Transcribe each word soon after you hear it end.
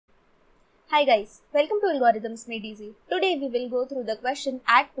Hi guys, welcome to Algorithms Made Easy. Today we will go through the question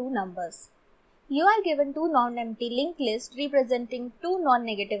add two numbers. You are given two non-empty linked lists representing two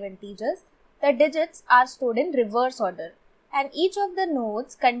non-negative integers. The digits are stored in reverse order and each of the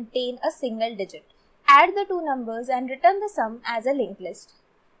nodes contain a single digit. Add the two numbers and return the sum as a linked list.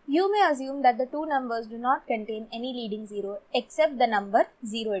 You may assume that the two numbers do not contain any leading zero except the number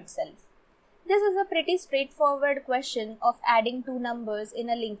 0 itself. This is a pretty straightforward question of adding two numbers in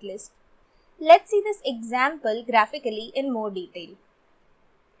a linked list. Let's see this example graphically in more detail.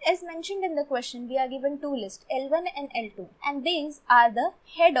 As mentioned in the question, we are given two lists L1 and L2 and these are the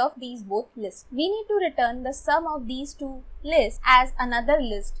head of these both lists. We need to return the sum of these two lists as another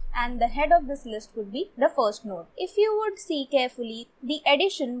list and the head of this list would be the first node. If you would see carefully, the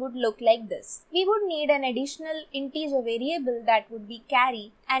addition would look like this. We would need an additional integer variable that would be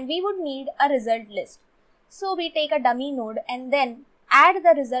carry and we would need a result list. So we take a dummy node and then add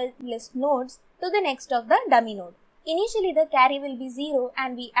the result list nodes to the next of the dummy node. Initially the carry will be 0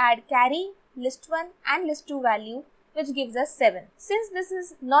 and we add carry, list 1 and list 2 value which gives us 7. Since this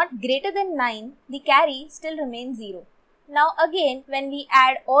is not greater than 9, the carry still remains 0. Now again when we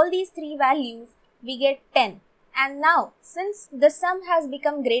add all these three values, we get 10. And now since the sum has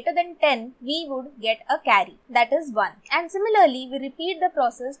become greater than 10, we would get a carry, that is 1. And similarly we repeat the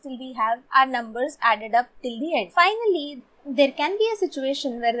process till we have our numbers added up till the end. Finally, there can be a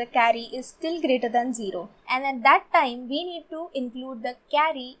situation where the carry is still greater than 0 and at that time we need to include the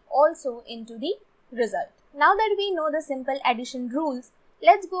carry also into the result. Now that we know the simple addition rules,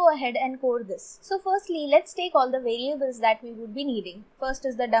 let's go ahead and code this. So firstly, let's take all the variables that we would be needing. First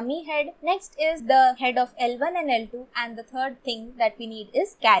is the dummy head, next is the head of L1 and L2 and the third thing that we need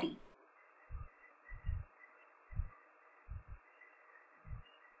is carry.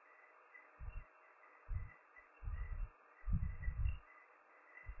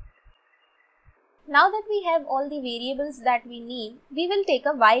 Now that we have all the variables that we need, we will take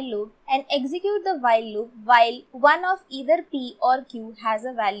a while loop and execute the while loop while one of either P or Q has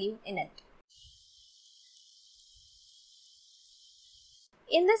a value in it.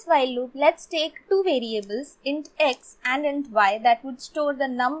 In this while loop, let's take two variables, int x and int y, that would store the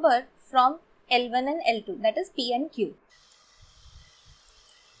number from L1 and L2, that is P and Q.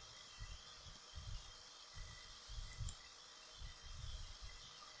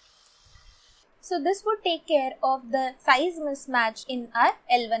 So this would take care of the size mismatch in our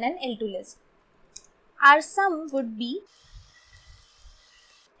L1 and L2 list. Our sum would be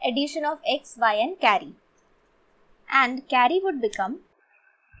addition of x, y and carry. And carry would become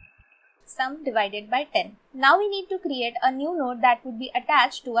sum divided by 10. Now we need to create a new node that would be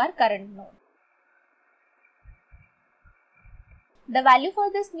attached to our current node. The value for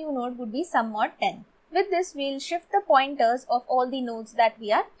this new node would be sum mod 10. With this, we will shift the pointers of all the nodes that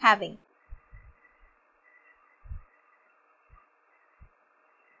we are having.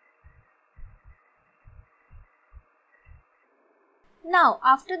 Now,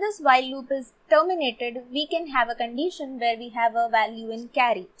 after this while loop is terminated, we can have a condition where we have a value in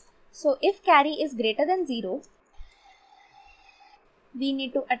carry. So, if carry is greater than 0, we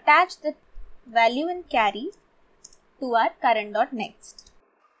need to attach the value in carry to our current.next.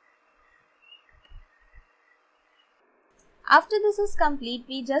 After this is complete,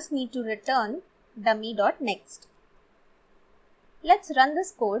 we just need to return dummy.next. Let's run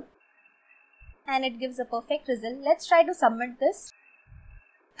this code and it gives a perfect result. Let's try to submit this.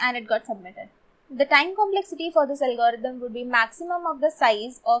 And it got submitted. The time complexity for this algorithm would be maximum of the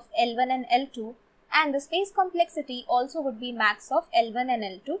size of L1 and L2 and the space complexity also would be max of L1 and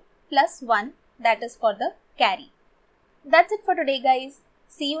L2 plus 1, that is for the carry. That's it for today guys.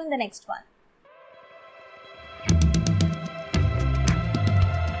 See you in the next one.